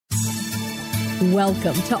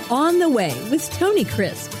Welcome to On the Way with Tony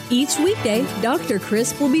Crisp. Each weekday, Dr.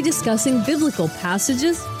 Crisp will be discussing biblical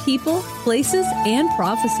passages, people, places, and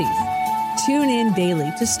prophecies. Tune in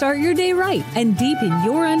daily to start your day right and deepen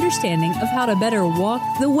your understanding of how to better walk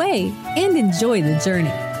the way and enjoy the journey.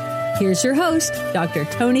 Here's your host, Dr.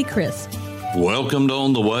 Tony Crisp. Welcome to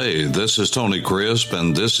On the Way. This is Tony Crisp,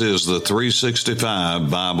 and this is the 365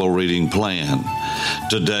 Bible Reading Plan.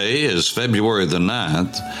 Today is February the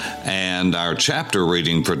 9th, and our chapter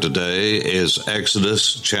reading for today is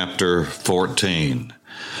Exodus chapter 14.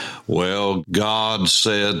 Well, God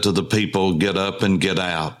said to the people, "Get up and get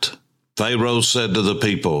out." Pharaoh said to the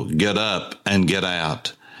people, "Get up and get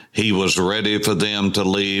out." He was ready for them to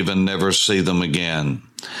leave and never see them again.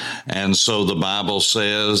 And so the Bible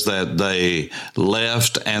says that they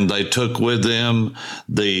left and they took with them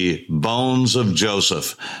the bones of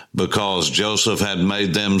Joseph, because Joseph had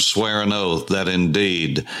made them swear an oath that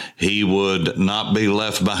indeed he would not be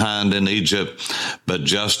left behind in Egypt, but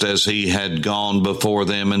just as he had gone before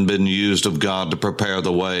them and been used of God to prepare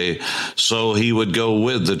the way, so he would go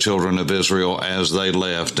with the children of Israel as they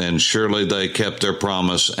left. And surely they kept their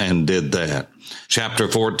promise and did that. Chapter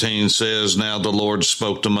 14 says, "Now the Lord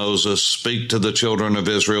spoke to Moses, speak to the children of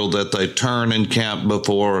Israel that they turn and camp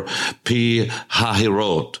before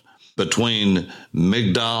Pi-hahiroth, between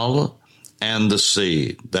Migdal and the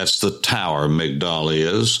sea." That's the tower Migdal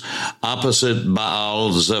is, opposite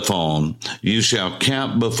Baal-zephon. You shall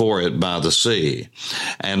camp before it by the sea.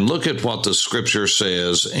 And look at what the scripture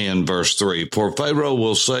says in verse 3. "For Pharaoh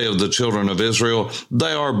will say of the children of Israel,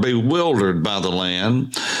 they are bewildered by the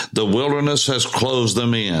land. The wilderness has closed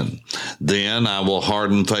them in. Then I will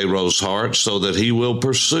harden Pharaoh's heart so that he will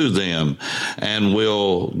pursue them and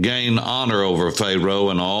will gain honor over Pharaoh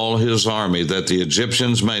and all his army, that the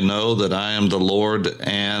Egyptians may know that I am the Lord."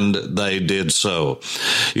 And they did so.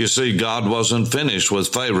 You see, God wasn't finished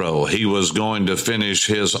with Pharaoh. He was going to finish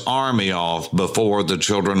his army off before the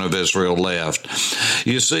children of Israel left.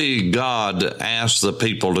 You see, God asked the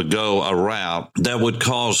people to go a route that would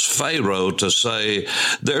cause Pharaoh to say,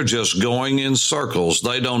 they're just going in circles.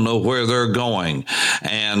 They don't know where they're going.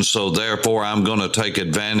 And so therefore, I'm going to take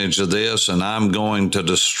advantage of this and I'm going to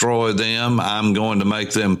destroy them. I'm going to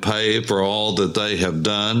make them pay for all that they have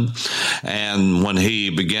done. And when he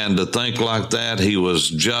began to think like that, he was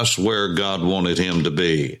just where God wanted him to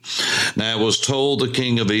be. Now it was told the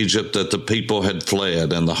king of Egypt that the people had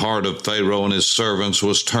fled, and the heart of Pharaoh and his servants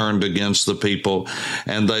was turned against the people.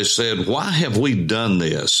 And they said, "Why have we done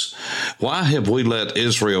this? Why have we let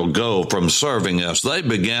Israel go from serving us?" They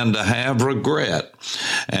began to have regret.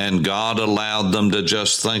 And God allowed them to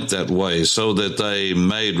just think that way, so that they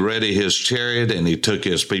made ready his chariot, and he took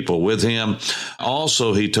his people with him.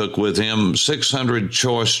 Also, he took with him 600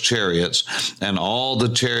 choice chariots, and all the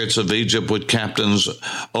chariots of Egypt with captains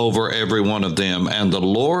over every one of them. And the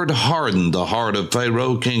Lord hardened the heart of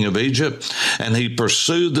Pharaoh, king of Egypt, and he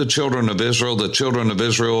pursued the children of Israel. The children of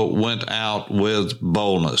Israel went out with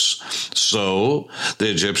boldness. So the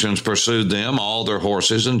Egyptians pursued them, all their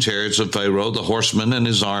horses and chariots of Pharaoh, the horsemen and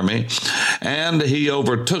his army, and he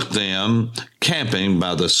overtook them camping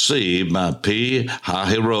by the sea by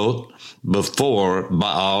Pi-hahiroth before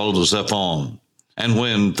Baal-zephon. And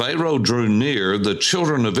when Pharaoh drew near, the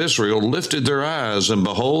children of Israel lifted their eyes, and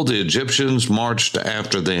behold, the Egyptians marched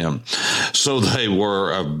after them. So they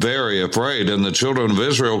were very afraid, and the children of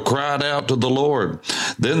Israel cried out to the Lord.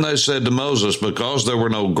 Then they said to Moses, "Because there were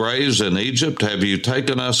no graves in Egypt, have you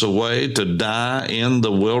taken us away to die in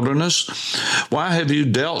the wilderness? Why have you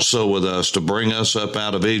dealt so with us to bring us up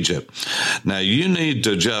out of Egypt?" Now you need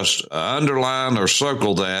to just underline or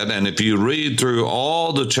circle that, and if you read through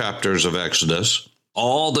all the chapters of Exodus,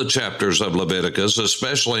 all the chapters of Leviticus,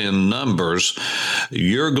 especially in Numbers,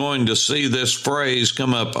 you're going to see this phrase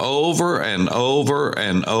come up over and over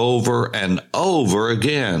and over and over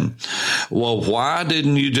again. Well, why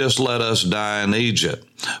didn't you just let us die in Egypt?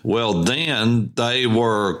 Well, then they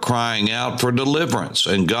were crying out for deliverance,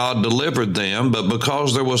 and God delivered them, but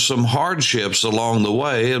because there was some hardships along the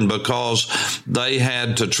way, and because they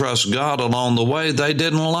had to trust God along the way, they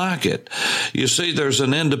didn't like it. You see, there's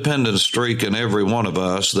an independent streak in every one of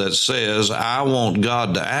us that says, I want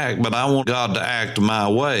God to act, but I want God to act my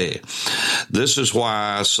way. This is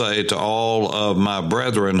why I say to all of my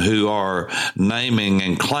brethren who are naming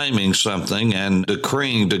and claiming something and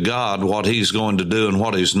decreeing to God what he's going to do and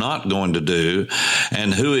what he's not going to do,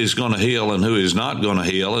 and who he's going to heal and who he's not going to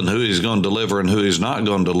heal, and who he's going to deliver and who he's not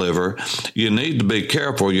going to deliver, you need to be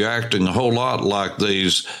careful. You're acting a whole lot like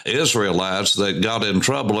these Israelites that got in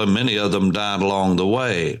trouble, and many of them died along the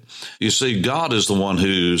way. You see, God is the one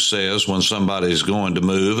who says when somebody's going to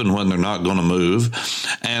move and when they're not going to move,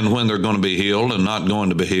 and when they're going to be healed and not going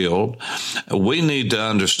to be healed. We need to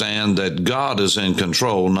understand that God is in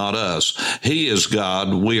control, not us. He is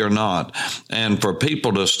God, we are not. And for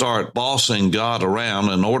people to start bossing God around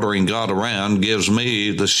and ordering God around gives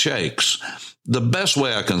me the shakes. The best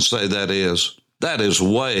way I can say that is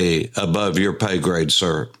way above your pay grade,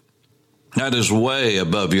 sir. That is way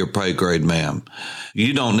above your pay grade, ma'am.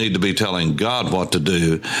 You don't need to be telling God what to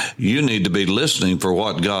do. You need to be listening for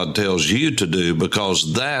what God tells you to do,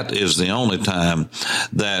 because that is the only time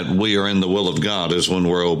that we are in the will of God, is when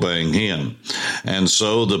we're obeying him. And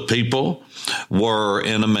so the people were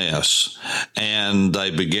in a mess, and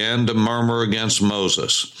they began to murmur against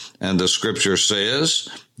Moses. And the scripture says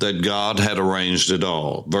that God had arranged it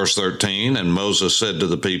all. Verse 13, and Moses said to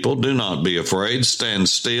the people, do not be afraid, stand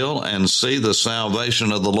still and see the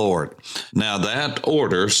salvation of the Lord. Now that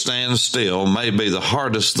order, stand still, may be the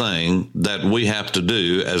hardest thing that we have to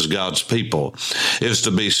do as God's people, is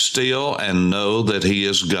to be still and know that he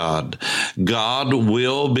is God. God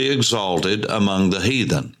will be exalted among the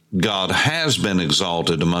heathen. God has been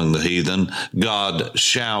exalted among the heathen. God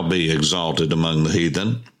shall be exalted among the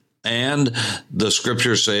heathen. And the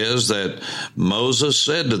scripture says that Moses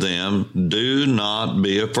said to them, do not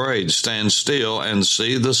be afraid. Stand still and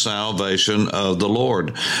see the salvation of the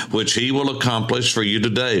Lord, which he will accomplish for you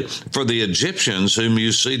today. For the Egyptians whom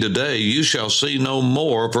you see today, you shall see no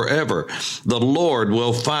more forever. The Lord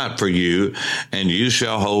will fight for you, and you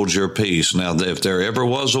shall hold your peace. Now, if there ever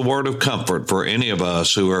was a word of comfort for any of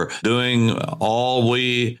us who are doing all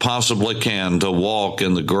we possibly can to walk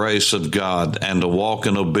in the grace of God and to walk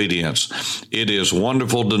in obedience, it is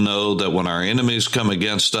wonderful to know that when our enemies come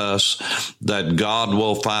against us, that God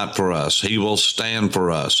will fight for us. He will stand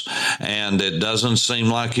for us. And it doesn't seem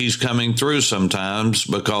like he's coming through sometimes,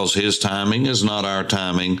 because his timing is not our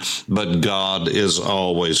timing, but God is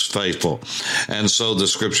always faithful. And so the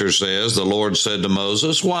scripture says, the Lord said to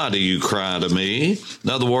Moses, why do you cry to me? In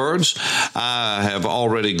other words, I have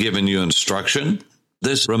already given you instruction.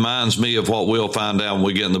 This reminds me of what we'll find out when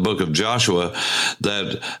we get in the book of Joshua,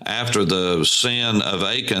 that after the sin of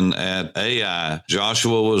Achan at Ai,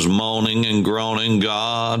 Joshua was moaning and groaning,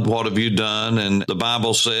 God, what have you done? And the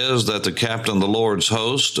Bible says that the captain of the Lord's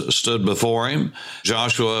host stood before him.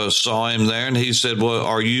 Joshua saw him there, and he said, well,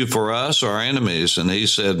 are you for us or our enemies? And he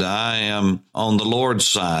said, I am on the Lord's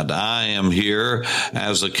side. I am here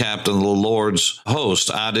as the captain of the Lord's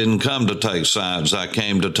host. I didn't come to take sides. I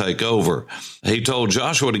came to take over. He told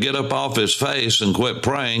Joshua to get up off his face and quit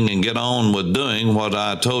praying and get on with doing what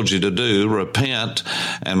I told you to do. Repent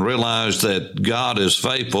and realize that God is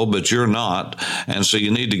faithful, but you're not. And so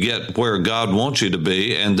you need to get where God wants you to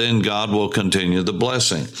be, and then God will continue the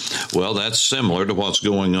blessing. Well, that's similar to what's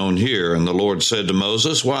going on here. And the Lord said to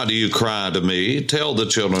Moses, why do you cry to me? Tell the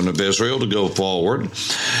children of Israel to go forward,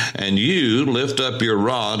 and you lift up your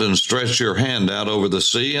rod and stretch your hand out over the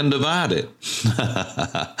sea and divide it.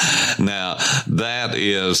 Now, that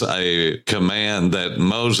is a command that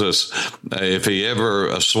Moses, if he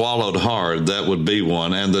ever swallowed hard, that would be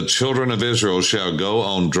one. And the children of Israel shall go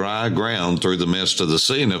on dry ground through the midst of the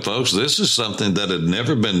sea. Now, folks, this is something that had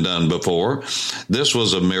never been done before. This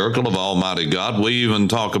was a miracle of Almighty God. We even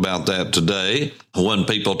talk about that today. When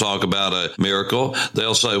people talk about a miracle,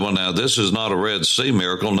 they'll say, well, now, this is not a Red Sea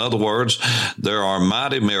miracle. In other words, there are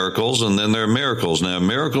mighty miracles, and then there are miracles. Now, a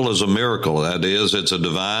miracle is a miracle. That is, it's a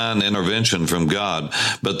divine intervention from God.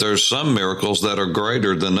 But there's some miracles that are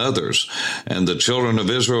greater than others. And the children of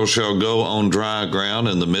Israel shall go on dry ground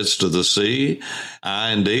in the midst of the sea.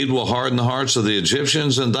 I indeed will harden the hearts of the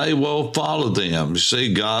Egyptians, and they will follow them. You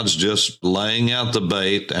see, God's just laying out the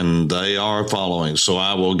bait, and they are following. So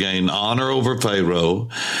I will gain honor over Pharaoh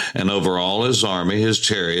and over all his army, his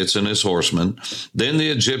chariots, and his horsemen. Then the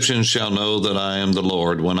Egyptians shall know that I am the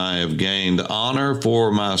Lord, when I have gained honor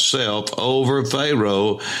for myself over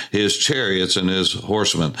Pharaoh, his chariots, and his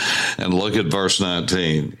horsemen. And look at verse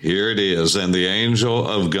 19. Here it is. And the angel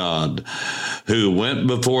of God, who went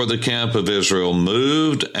before the camp of Israel,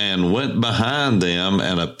 moved and went behind them,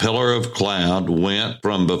 and a pillar of cloud went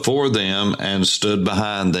from before them and stood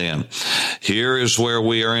behind them. Here is where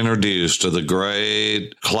we are introduced to the great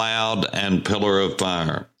great cloud and pillar of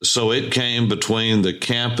fire. So it came between the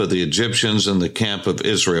camp of the Egyptians and the camp of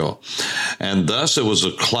Israel. And thus it was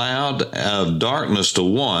a cloud of darkness to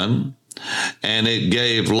one, and it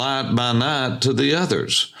gave light by night to the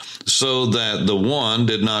others, so that the one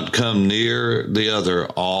did not come near the other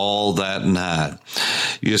all that night.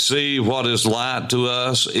 You see, what is light to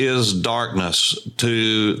us is darkness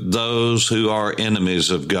to those who are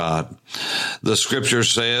enemies of God. The scripture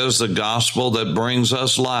says the gospel that brings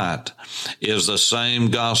us light is the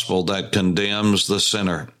same gospel that condemns the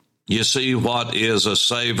sinner. You see, what is a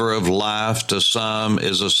savor of life to some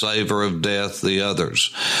is a savor of death to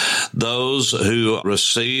others. Those who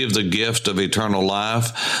receive the gift of eternal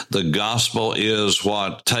life, the gospel is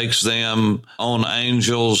what takes them on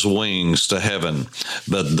angels' wings to heaven.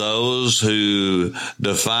 But those who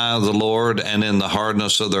defy the Lord and in the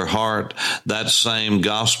hardness of their heart, that same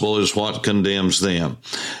gospel is what condemns them.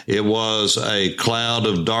 It was a cloud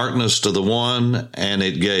of darkness to the one, and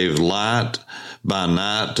it gave light by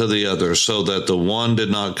night to the other, so that the one did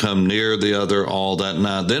not come near the other all that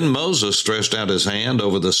night. Then Moses stretched out his hand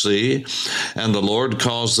over the sea, and the Lord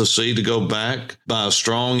caused the sea to go back by a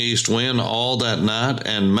strong east wind all that night,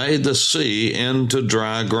 and made the sea into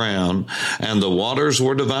dry ground, and the waters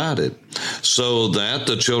were divided, so that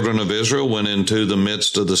the children of Israel went into the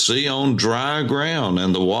midst of the sea on dry ground,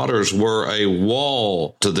 and the waters were a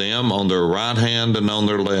wall to them on their right hand and on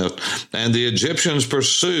their left. And the Egyptians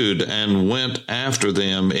pursued and went after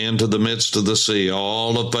them into the midst of the sea,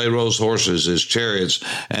 all of Pharaoh's horses, his chariots,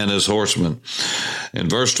 and his horsemen. In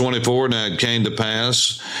verse 24, now it came to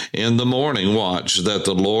pass in the morning watch that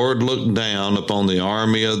the Lord looked down upon the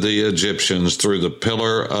army of the Egyptians through the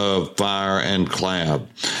pillar of fire and cloud,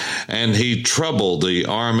 and he troubled the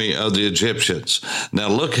army of the Egyptians. Now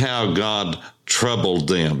look how God troubled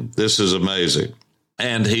them. This is amazing.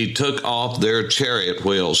 And he took off their chariot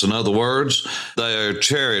wheels. In other words, their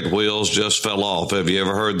chariot wheels just fell off. Have you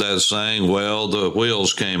ever heard that saying? Well, the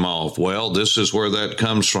wheels came off. Well, this is where that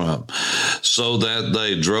comes from. So that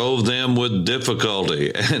they drove them with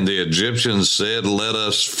difficulty. And the Egyptians said, let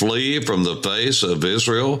us flee from the face of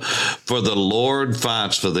Israel, for the Lord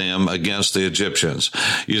fights for them against the Egyptians.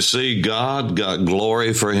 You see, God got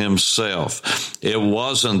glory for himself. It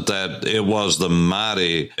wasn't that it was the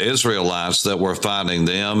mighty Israelites that were fighting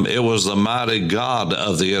them. It was the mighty God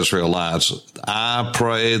of the Israelites. I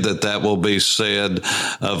pray that that will be said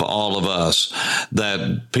of all of us,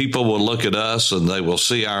 that people will look at us and they will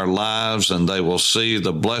see our lives and they will see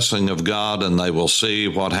the blessing of God, and they will see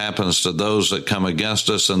what happens to those that come against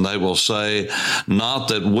us, and they will say, not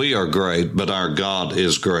that we are great, but our God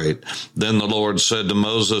is great. Then the Lord said to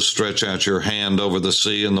Moses, stretch out your hand over the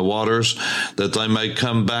sea and the waters, that they may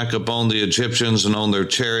come back upon the Egyptians and on their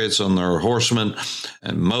chariots, on their horsemen.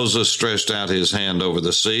 And Moses stretched out his hand over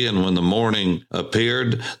the sea, and when the morning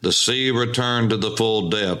appeared, the sea returned to the full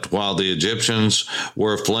depth, while the Egyptians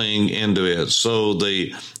were fleeing into it. So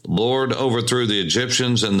the Lord overthrew the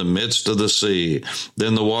Egyptians in the midst of the sea.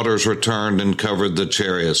 Then the waters returned and covered the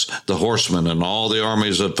chariots, the horsemen, and all the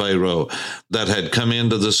armies of Pharaoh that had come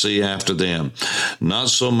into the sea after them. Not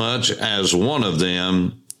so much as one of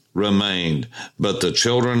them remained, but the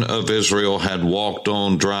children of Israel had walked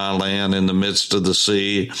on dry land in the midst of the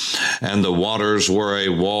sea, and the waters were a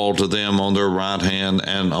wall to them on their right hand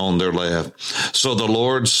and on their left. So the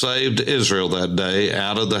Lord saved Israel that day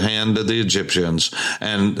out of the hand of the Egyptians,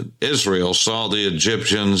 and Israel saw the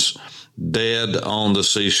Egyptians dead on the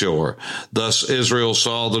seashore. Thus Israel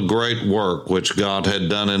saw the great work which God had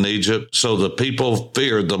done in Egypt. So the people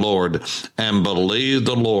feared the Lord and believed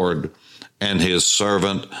the Lord and his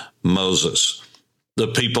servant Moses. The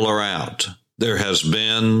people are out. There has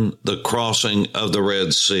been the crossing of the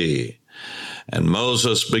Red Sea. And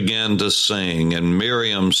Moses began to sing, and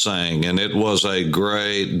Miriam sang, and it was a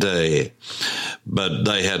great day. But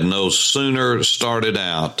they had no sooner started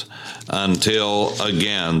out until,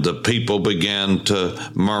 again, the people began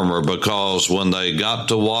to murmur, because when they got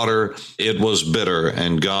to water, it was bitter,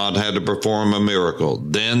 and God had to perform a miracle.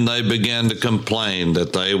 Then they began to complain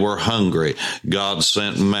that they were hungry. God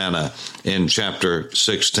sent manna in chapter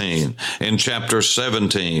 16. In chapter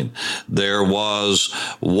 17, there was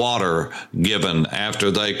water given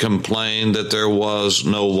after they complained that there was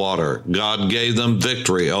no water. God gave them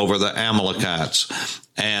victory over the Amalekites.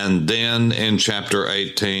 And then in chapter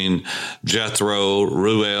 18, Jethro,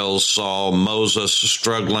 Reuel, saw Moses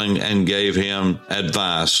struggling and gave him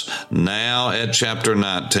advice. Now at chapter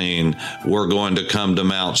 19, we're going to come to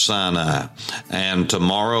Mount Sinai. And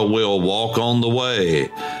tomorrow we'll walk on the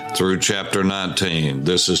way through chapter 19.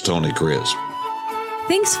 This is Tony Crisp.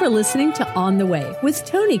 Thanks for listening to On the Way with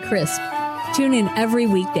Tony Crisp. Tune in every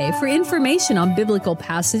weekday for information on biblical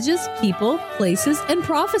passages, people, places, and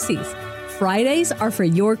prophecies. Fridays are for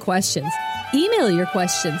your questions. Email your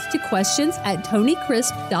questions to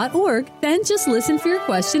questions@tonycrisp.org. Then just listen for your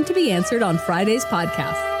question to be answered on Friday's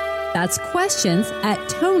podcast. That's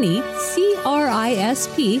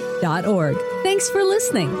questions@tonycrisp.org. Thanks for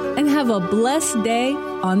listening and have a blessed day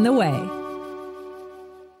on the way.